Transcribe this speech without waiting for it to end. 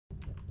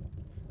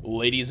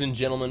Ladies and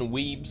gentlemen,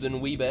 weebs and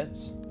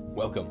weebettes,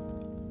 welcome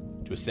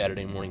to a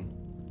Saturday morning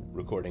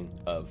recording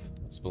of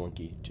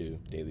Spelunky 2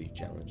 Daily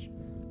Challenge.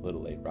 A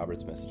little late.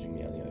 Robert's messaging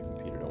me on the other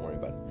computer. Don't worry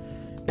about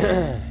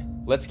it.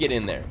 Let's get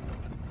in there.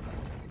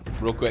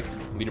 Real quick,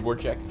 leaderboard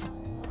check.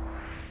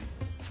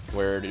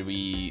 Where did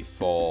we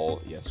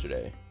fall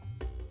yesterday?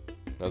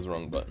 That was the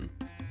wrong button.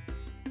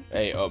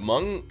 Hey,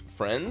 among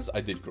friends, I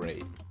did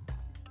great.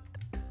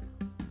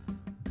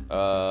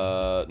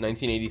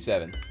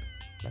 1987.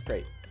 Not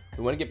great.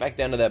 We want to get back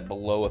down to that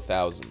below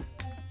 1,000.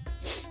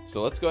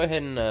 So let's go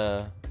ahead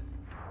and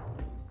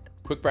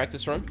quick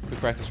practice run.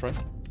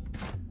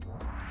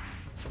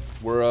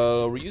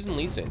 We're using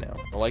Lise now.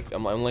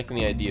 I'm liking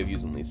the idea of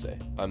using Lise.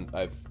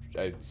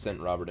 I sent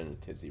Robert in a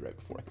tizzy right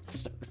before I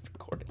started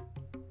recording.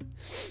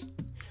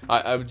 We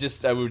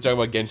were talking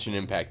about Genshin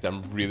Impact.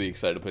 I'm really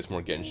excited to play some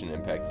more Genshin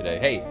Impact today.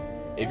 Hey,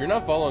 if you're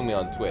not following me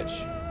on Twitch,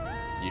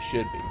 you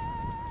should be.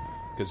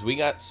 Because we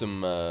got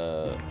some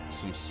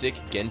sick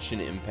Genshin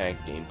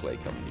Impact gameplay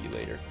coming to you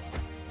later.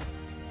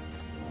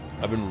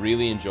 I've been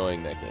really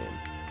enjoying that game.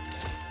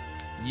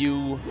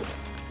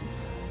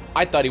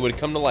 I thought he would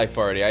come to life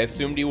already. I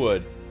assumed he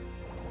would.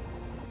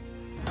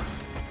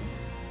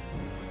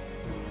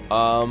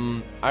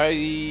 I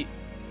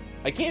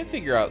can't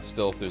figure out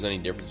still if there's any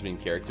difference between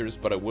characters,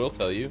 but I will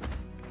tell you,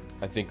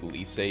 I think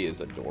Lise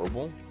is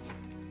adorable.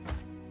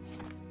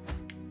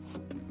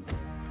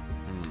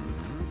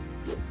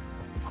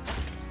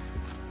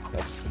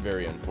 That's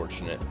very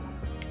unfortunate.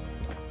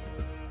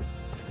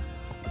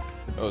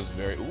 That was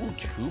very... Ooh,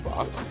 2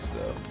 boxes,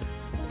 though.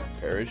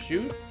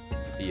 Parachute?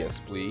 Yes,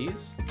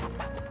 please.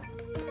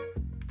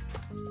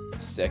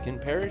 Second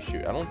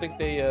parachute. I don't think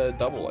they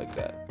double like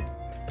that.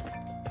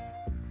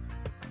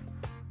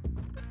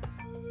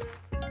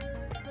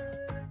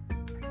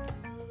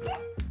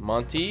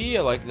 Monty,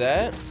 I like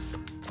that.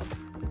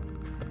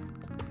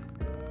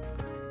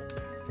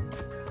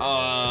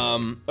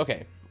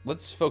 Okay.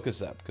 Let's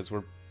focus up, because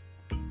we're...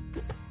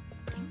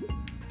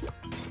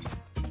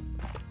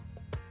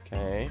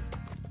 Okay.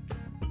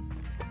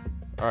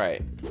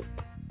 Alright.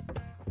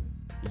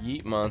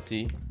 Yeet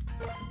Monty.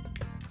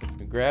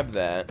 Grab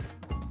that.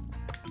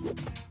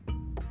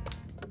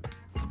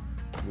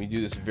 We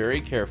do this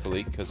very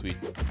carefully because we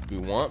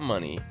want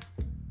money.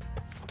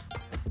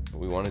 But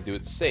we want to do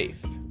it safe.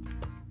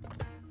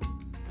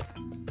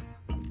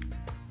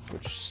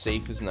 Which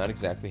safe is not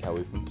exactly how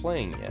we've been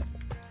playing yet.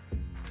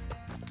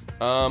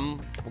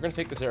 We're gonna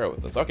take this arrow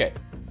with us. Okay.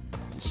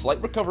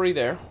 Slight recovery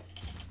there.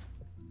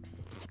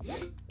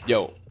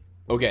 Yo,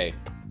 okay,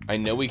 I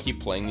know we keep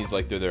playing these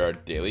like they're our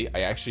daily.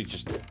 I actually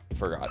just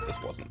forgot this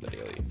wasn't the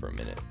daily for a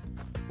minute,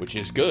 which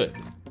is good.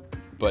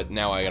 But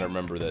now I gotta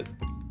remember that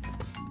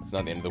it's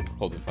not the end of the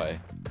world if I...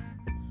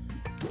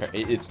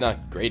 It's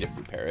not great if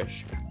we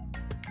perish.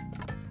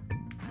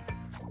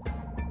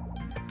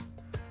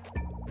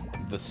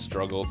 The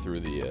struggle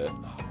through the, oh,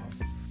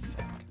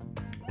 fuck.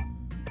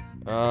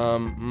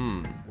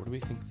 What do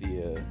we think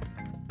the,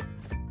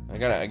 I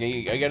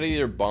gotta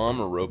either bomb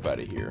or rope out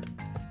of here.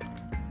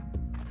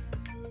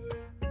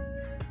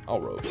 I'll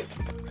rope.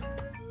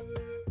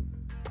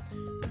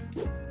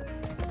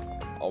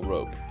 I'll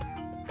rope.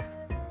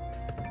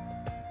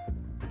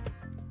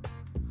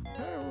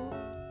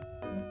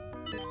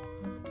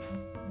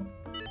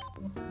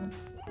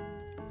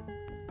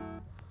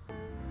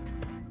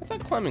 I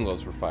thought climbing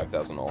lows were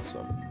 5,000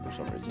 also, for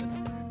some reason.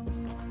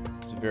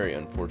 It's a very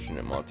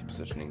unfortunate Monty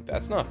positioning.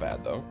 That's not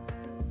bad, though.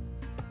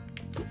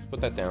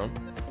 Put that down.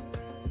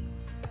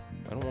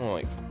 I don't want to,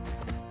 like...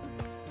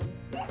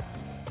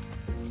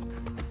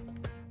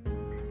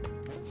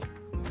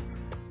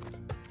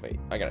 Wait,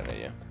 I got an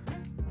idea.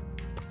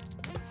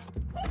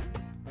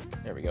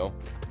 There we go.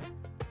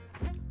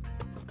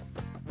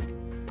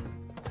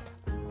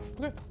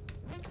 Okay.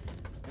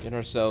 Get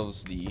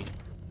ourselves the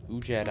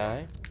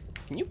Ujadi.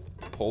 Can you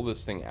pull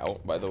this thing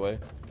out, by the way?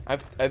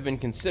 I've been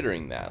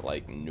considering that.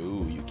 Like,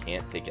 no, you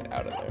can't take it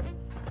out of there.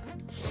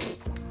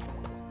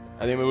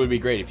 I think it would be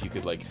great if you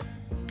could, like...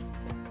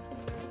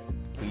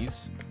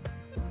 Please?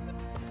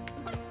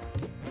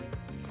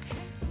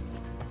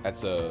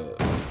 That's a...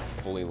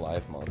 fully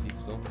live Monty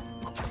still.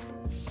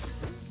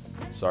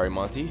 Sorry,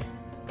 Monty.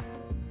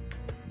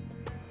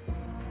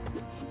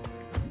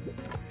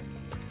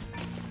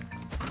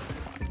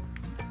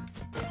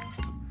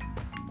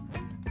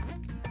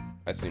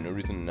 I see no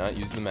reason to not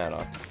use the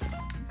Maddock.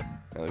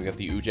 Now we got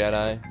the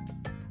Ujadi.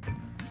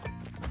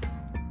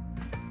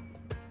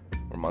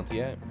 Where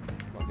Monty at?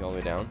 Monty all the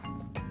way down.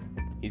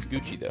 He's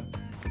Gucci though.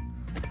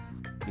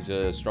 He's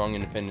a strong,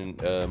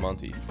 independent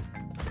Monty.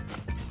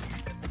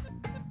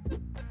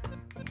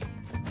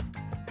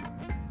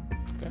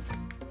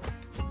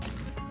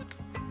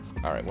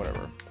 Alright,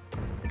 whatever.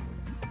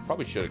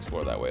 Probably should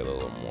explore that way a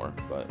little more,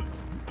 but...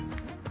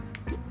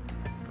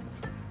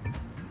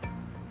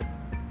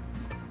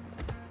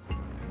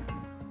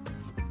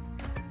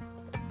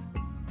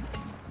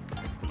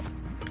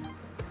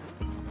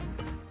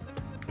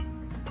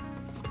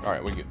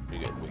 Alright, we're good. We're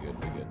good.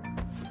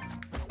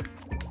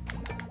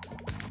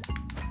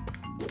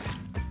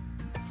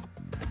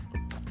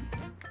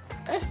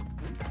 I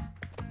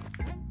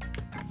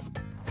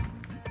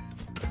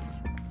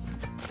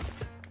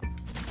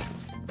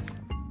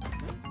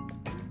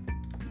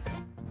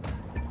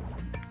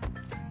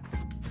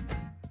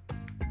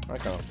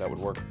kind of thought that would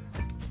work.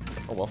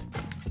 Oh well.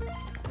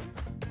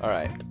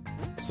 Alright.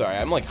 Sorry,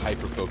 I'm like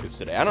hyper-focused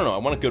today. I don't know, I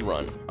want a good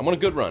run. I want a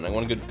good run. I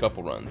want a good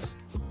couple runs.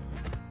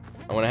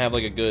 I want to have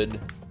like a good...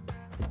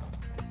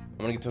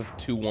 I want to get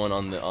to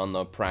 2-1 on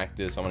the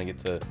practice. I want to get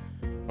to...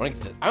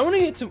 I want to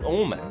get to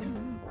Olmec.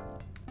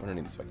 I don't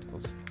need the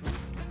spectacles.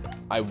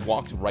 I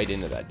walked right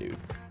into that dude.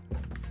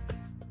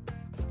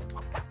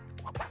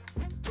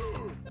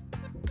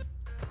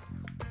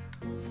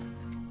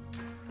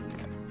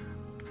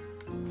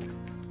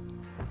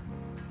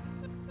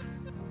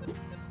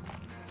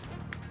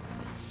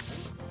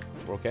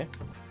 We're okay?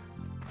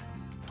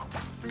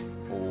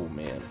 Oh,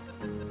 man.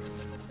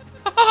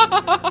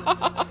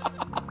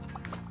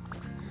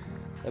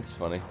 That's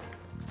funny.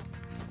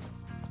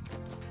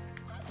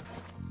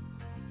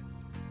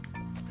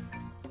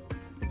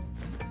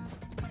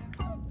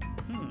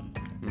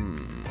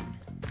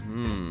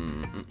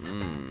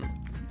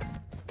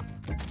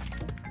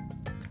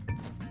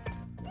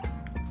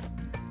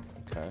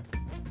 Okay.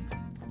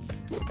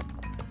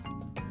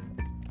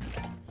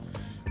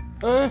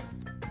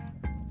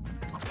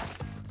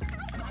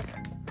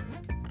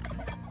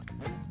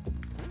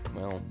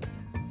 Well.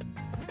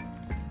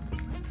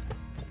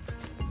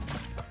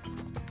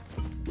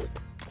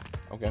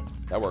 Okay,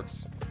 that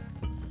works.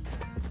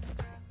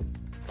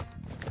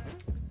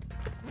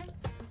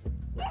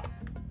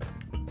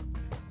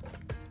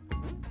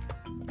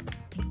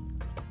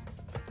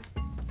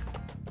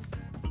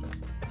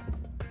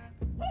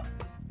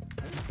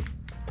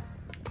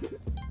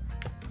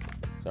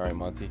 Sorry,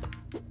 Monty.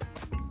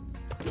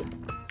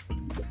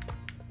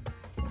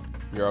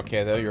 You're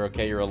okay, though? You're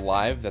okay? You're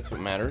alive? That's what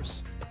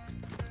matters.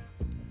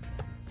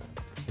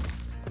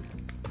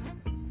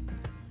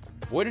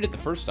 Avoided it the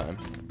first time.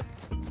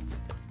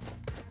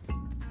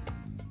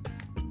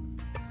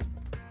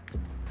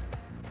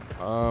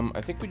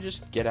 I think we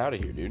just get out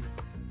of here, dude.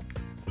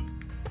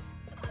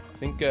 I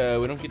think we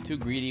don't get too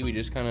greedy. We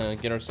just kind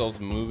of get ourselves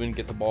moving,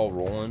 get the ball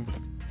rolling.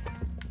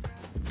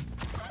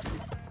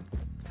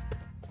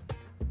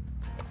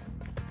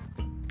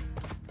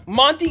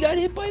 Monty got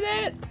hit by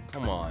that?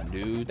 Come on,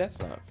 dude. That's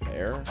not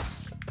fair.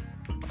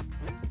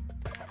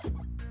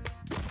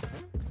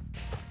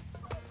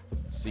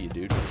 See you,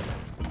 dude.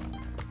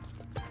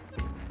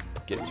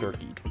 Get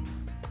turkeyed.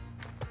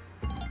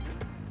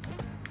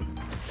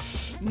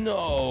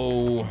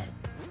 No.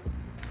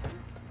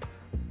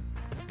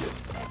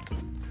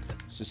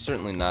 This is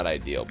certainly not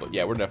ideal, but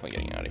yeah, we're definitely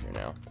getting out of here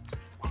now.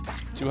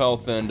 2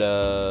 health and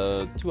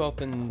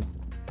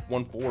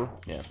 1-4.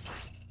 Yeah.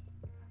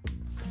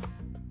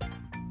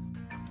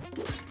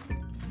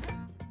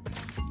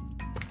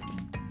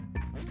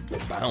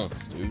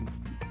 Bounce, dude.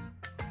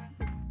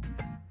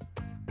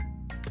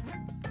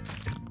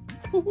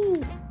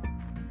 Woohoo!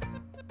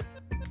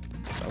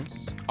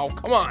 Bounce. Oh,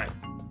 come on!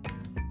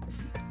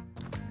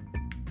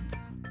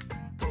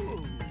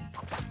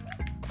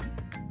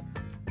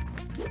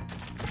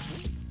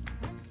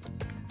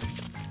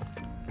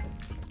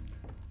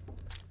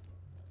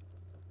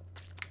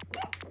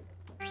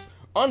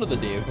 Onto the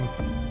dude.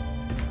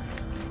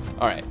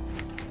 Alright.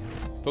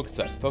 Focus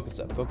up, focus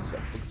up, focus up,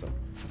 focus up.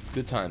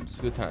 Good times,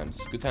 good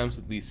times. Good times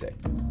with Lise.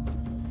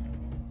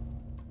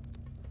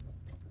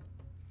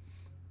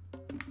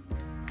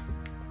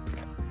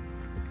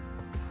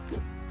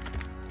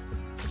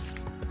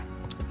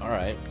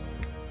 Alright.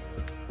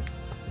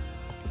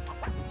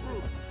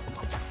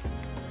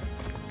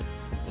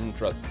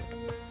 Interesting.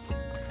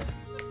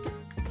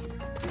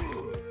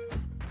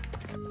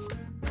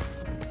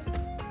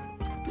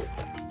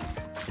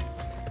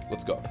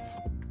 Let's go.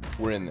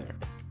 We're in there.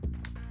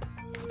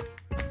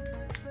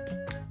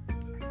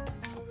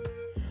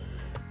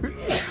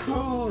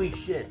 Holy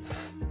shit.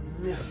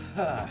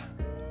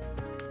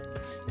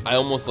 I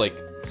almost like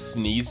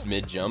sneezed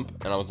mid-jump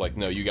and I was like,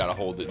 no, you gotta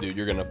hold it, dude.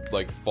 You're gonna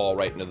like fall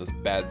right into this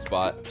bad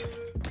spot.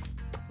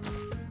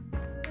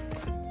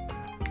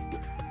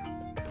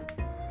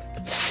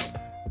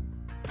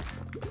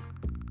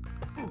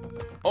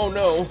 Oh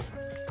no.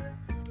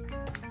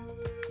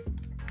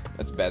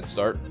 That's a bad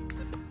start.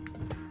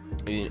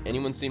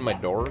 Anyone seen my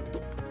Dorg?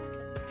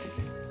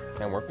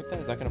 Can I work with that?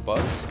 Is that gonna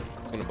bust?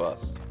 It's gonna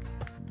bust.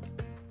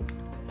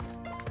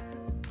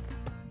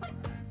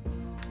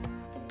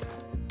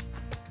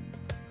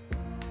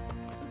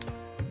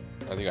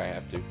 I think I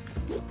have to.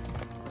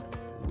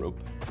 Rope.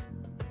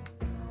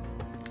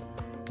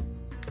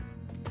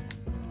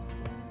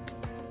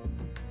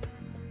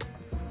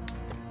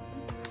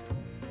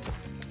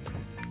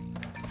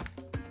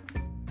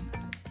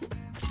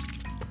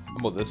 How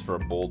about this for a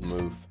bold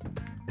move?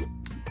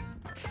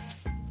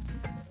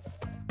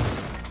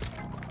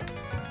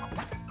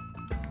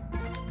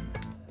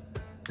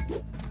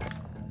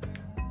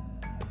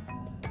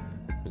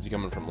 Is he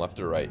coming from left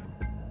or right?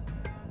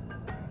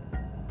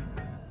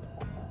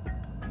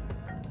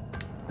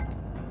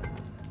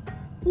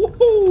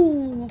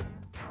 Woohoo!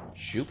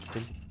 Shoot.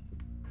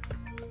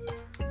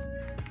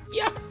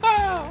 Yeah!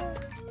 I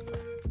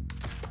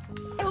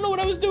don't know what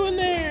I was doing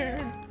there.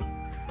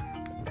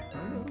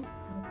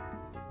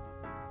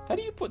 How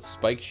do you put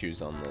spike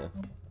shoes on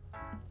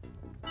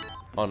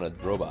a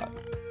robot?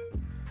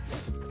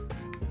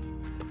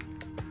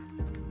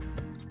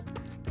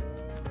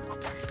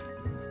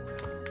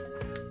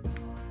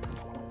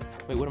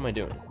 Wait, what am I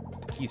doing?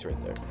 The key's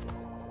right there.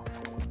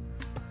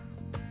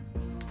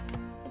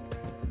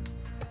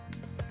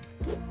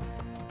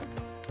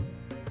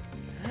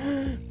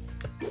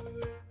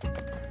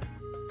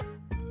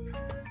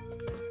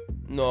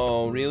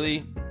 No,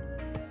 really?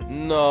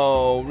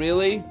 No,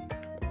 really?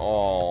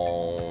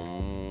 Oh,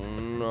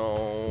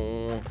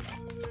 no.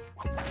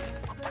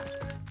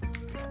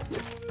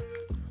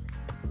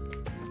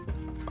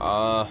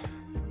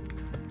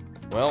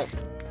 Well,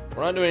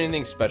 we're not doing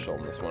anything special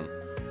in this one.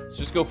 Let's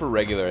just go for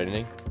regular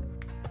editing.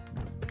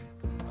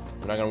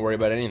 We're not gonna worry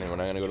about anything. We're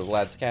not gonna go to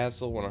Vlad's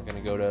castle. We're not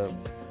gonna go to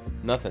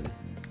nothing.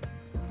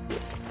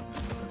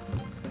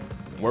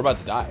 We're about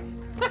to die.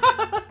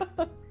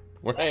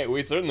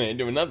 We certainly ain't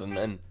doing nothing,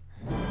 man.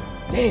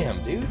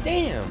 Damn, dude,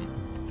 damn.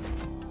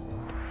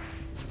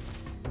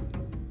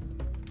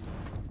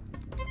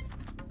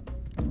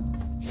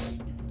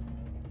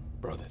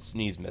 Bro, that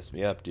sneeze messed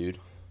me up, dude.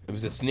 It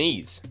was a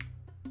sneeze.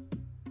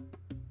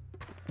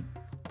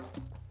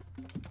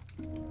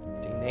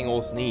 Dang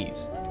old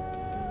sneeze.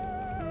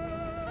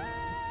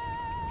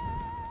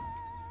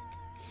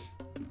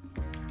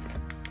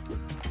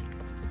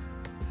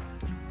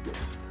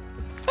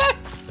 Ah!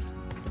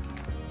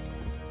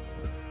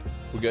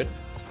 We're good.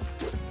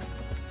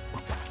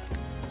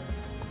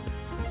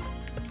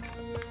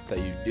 That's how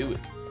you do it.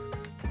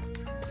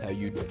 That's how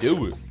you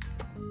do it.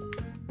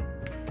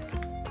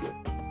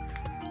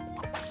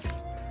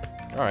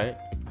 All right.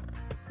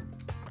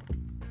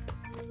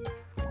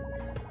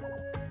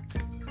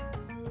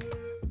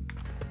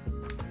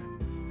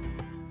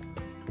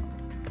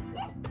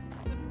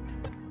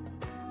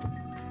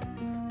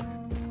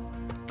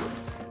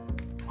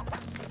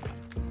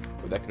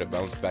 Well, that could have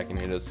bounced back and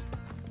hit us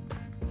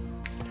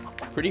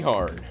pretty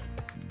hard.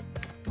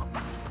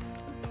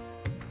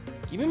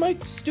 Give me my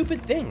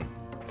stupid thing.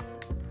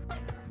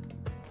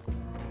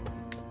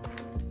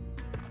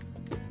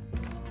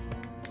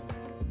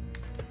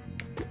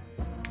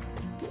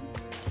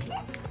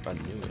 I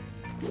knew it.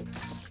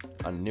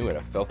 I knew it.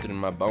 I felt it in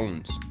my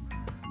bones.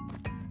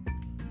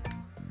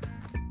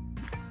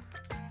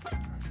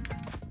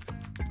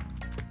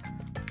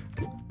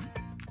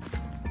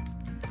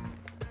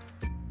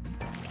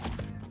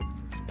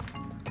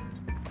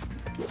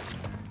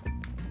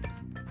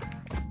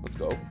 Let's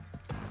go.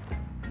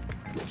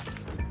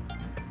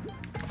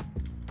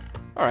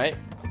 Alright.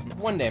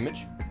 1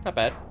 damage. Not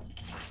bad.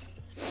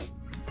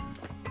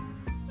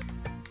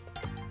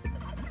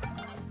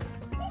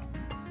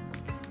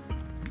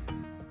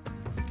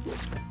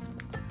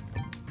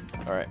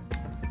 Alright.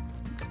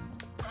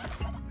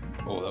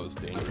 Oh, that was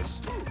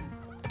dangerous.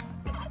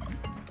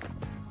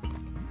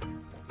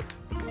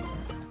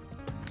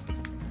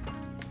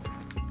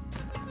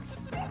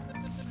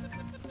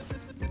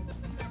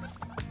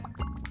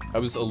 I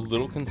was a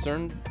little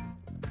concerned.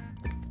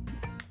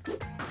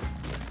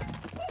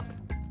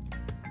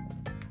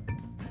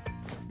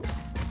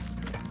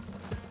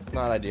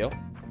 Not ideal.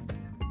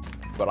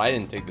 But I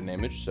didn't take the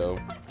damage, so...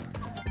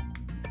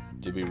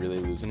 Did we really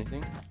lose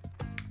anything?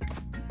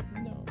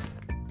 No.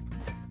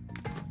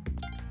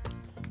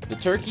 The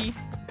turkey?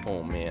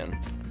 Oh, man.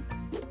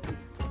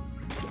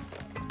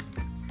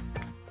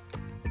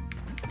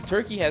 The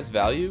turkey has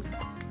value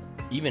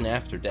even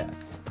after death.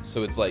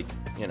 So it's like,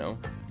 you know...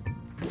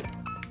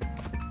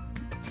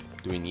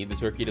 Do we need the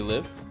turkey to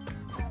live?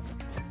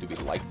 Do we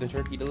like the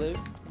turkey to live?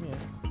 Yeah.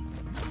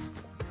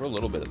 For a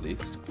little bit at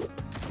least.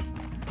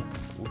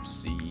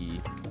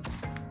 Oopsie.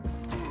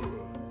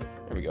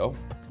 There we go.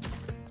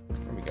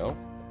 There we go.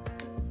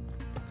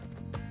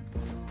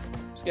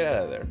 Just get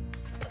out of there.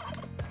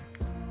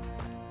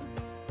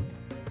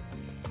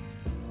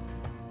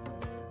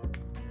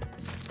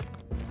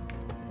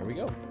 There we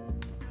go.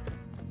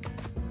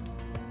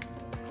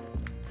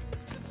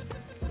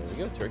 There we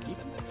go, turkey.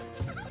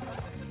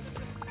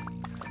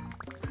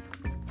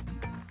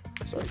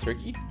 Sorry,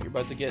 turkey. You're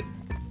about to get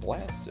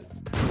blasted.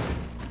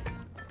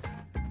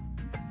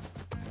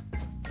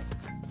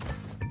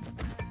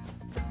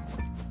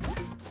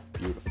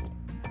 Beautiful.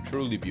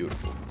 Truly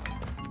beautiful.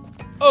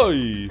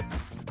 Oi!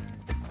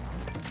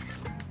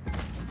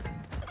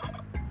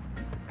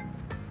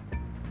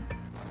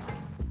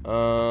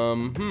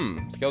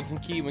 Skeleton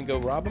key, we go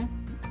rob him?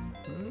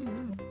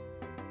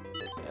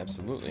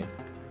 Absolutely.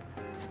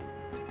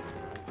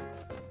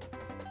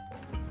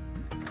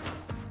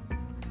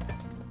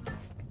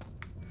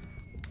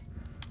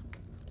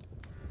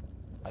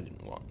 I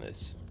didn't want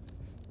this.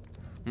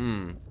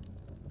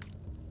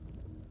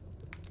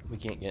 We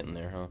can't get in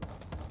there, huh?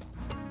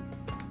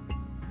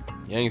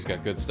 Yang's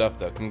got good stuff,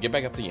 though. Can we get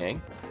back up to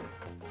Yang?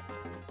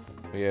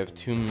 We have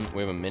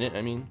a minute,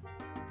 I mean.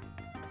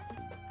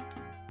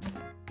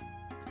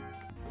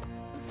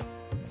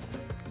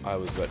 I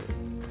was better.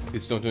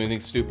 Please don't do anything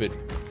stupid.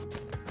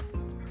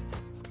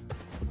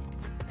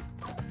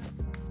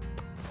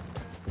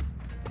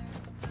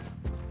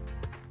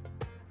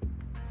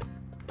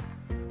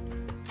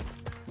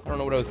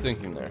 what I was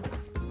thinking there.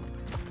 I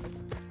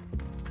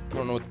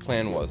don't know what the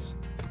plan was.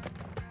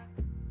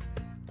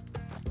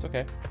 It's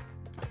okay.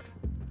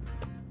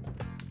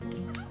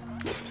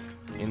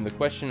 In the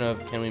question of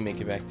can we make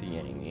it back to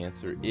Yang, the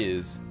answer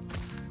is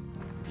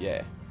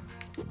yeah.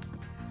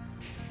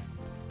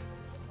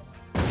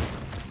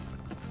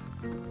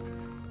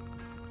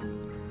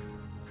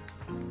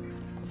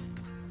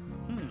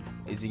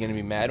 Is he gonna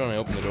be mad when I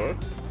open the door?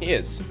 He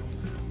is.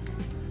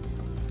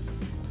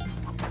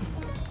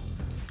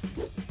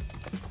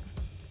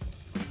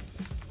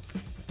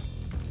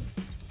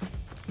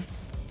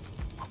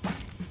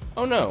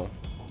 Oh no.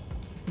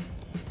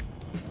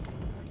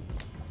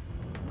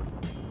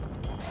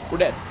 We're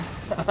dead.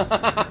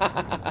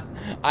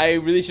 I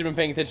really should have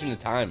been paying attention to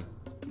time.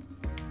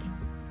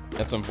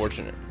 That's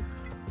unfortunate.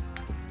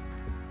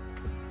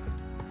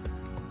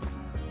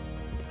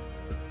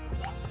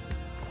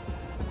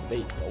 It's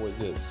bait, it always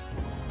is.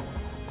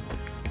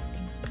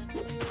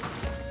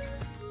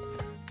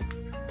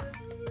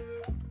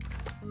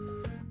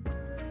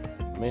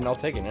 I mean, I'll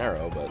take an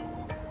arrow, but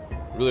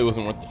it really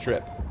wasn't worth the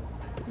trip.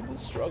 Look at the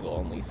struggle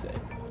on Lisa.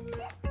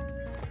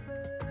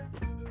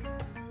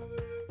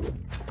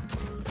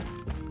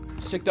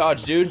 Sick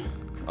dodge, dude.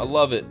 I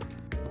love it.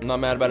 I'm not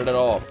mad about it at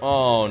all.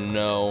 Oh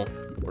no.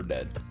 We're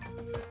dead.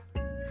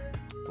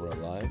 We're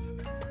alive.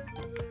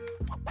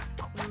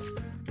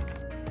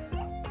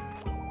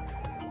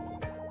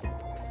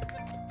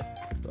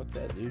 Fuck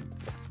that, dude.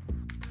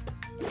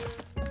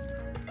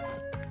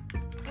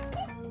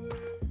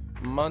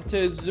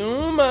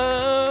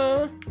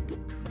 Montezuma!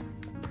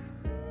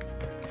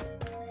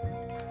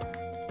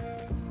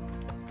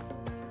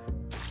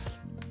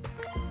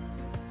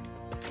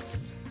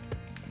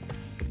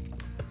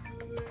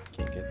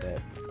 Can't get that.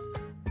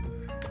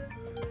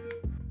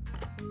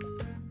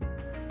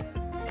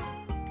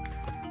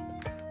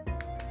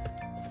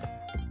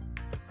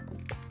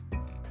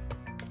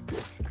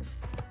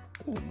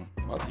 Ooh,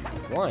 Monty, you're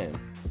flying.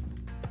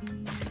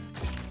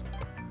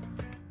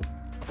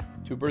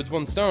 Two birds,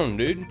 one stone,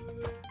 dude.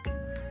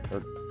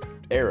 Or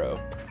arrow.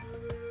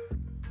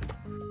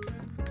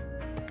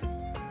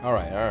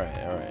 Alright, alright,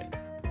 alright.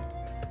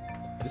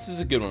 This is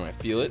a good one. I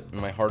feel it in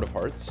my heart of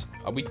hearts.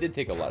 We did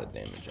take a lot of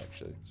damage,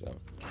 actually, so.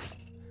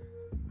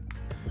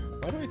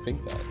 Why do I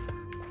think that?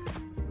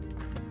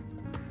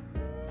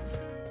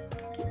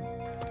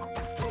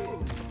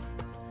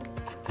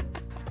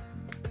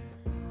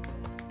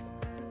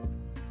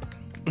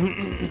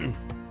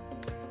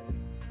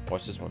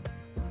 Watch this one.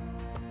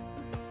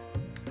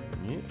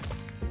 Yeah.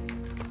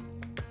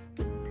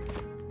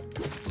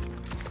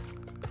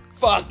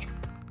 Fuck!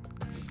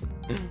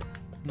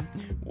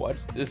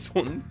 Watch this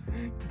one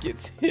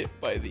gets hit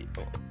by the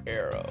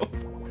arrow.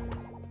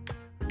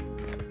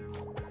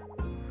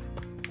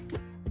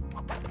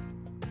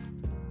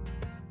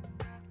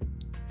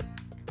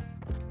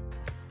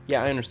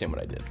 Yeah, I understand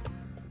what I did.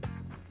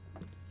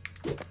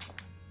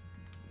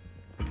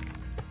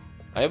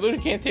 I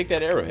literally can't take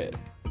that arrowhead.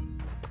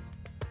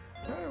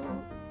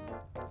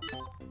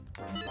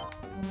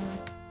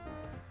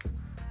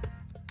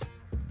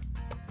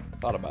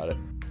 Thought about it.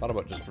 Thought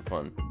about it just for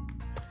fun.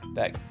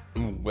 That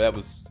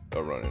was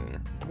a run in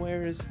there.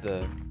 Where is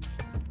the...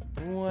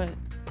 What?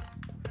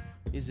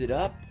 Is it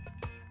up?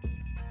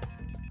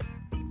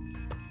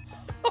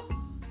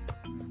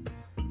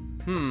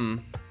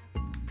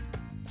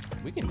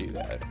 We can do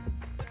that.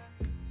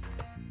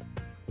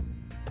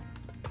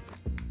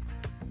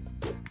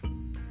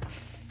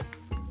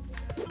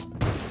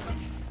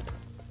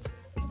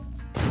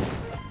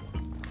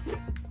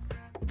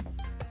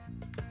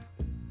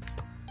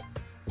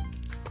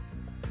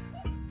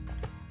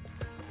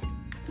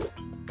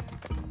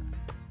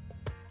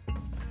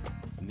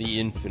 The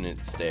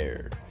infinite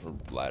stair, or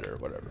ladder,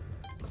 whatever.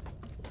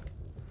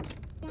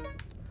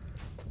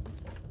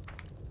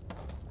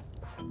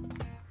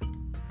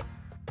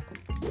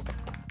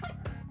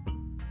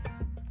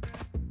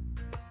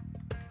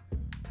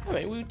 I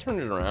mean, we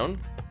turned it around.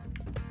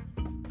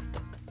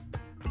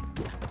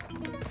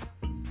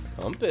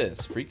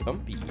 Compass, free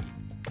compy.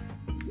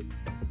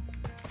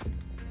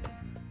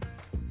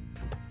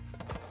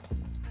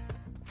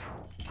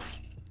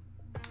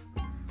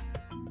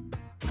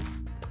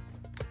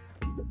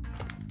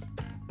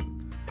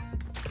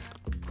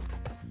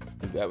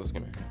 That was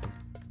gonna happen.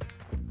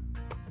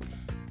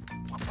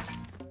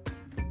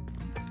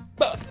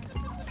 Bah!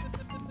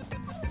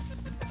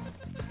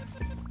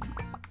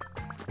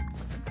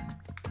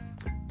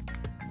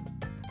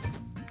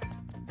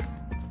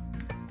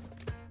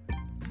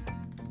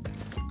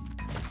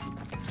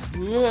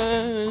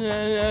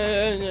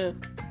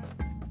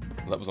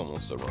 That was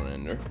almost a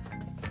run-ender.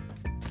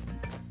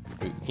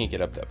 We can't get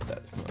up that with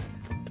that. Come on.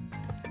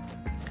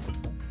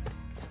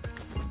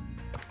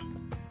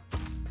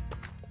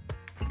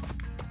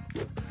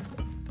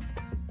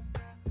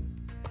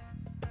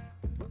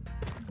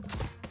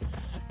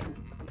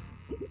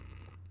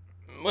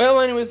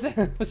 Well, anyways,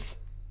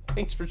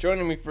 thanks for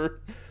joining me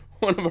for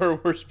one of our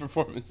worst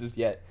performances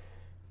yet.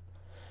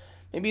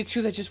 Maybe it's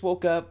because I just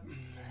woke up.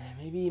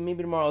 Maybe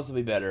tomorrow's will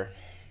be better.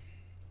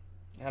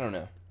 I don't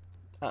know.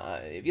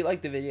 If you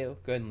like the video,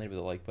 go ahead and leave it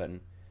a like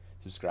button.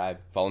 Subscribe.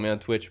 Follow me on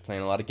Twitch. We're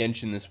playing a lot of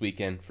Genshin this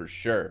weekend for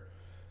sure.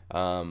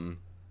 A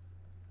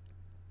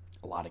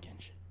lot of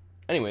Genshin.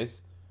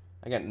 Anyways,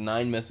 I got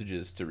 9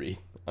 messages to read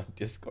on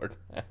Discord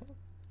now.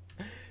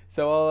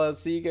 So I'll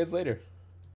see you guys later.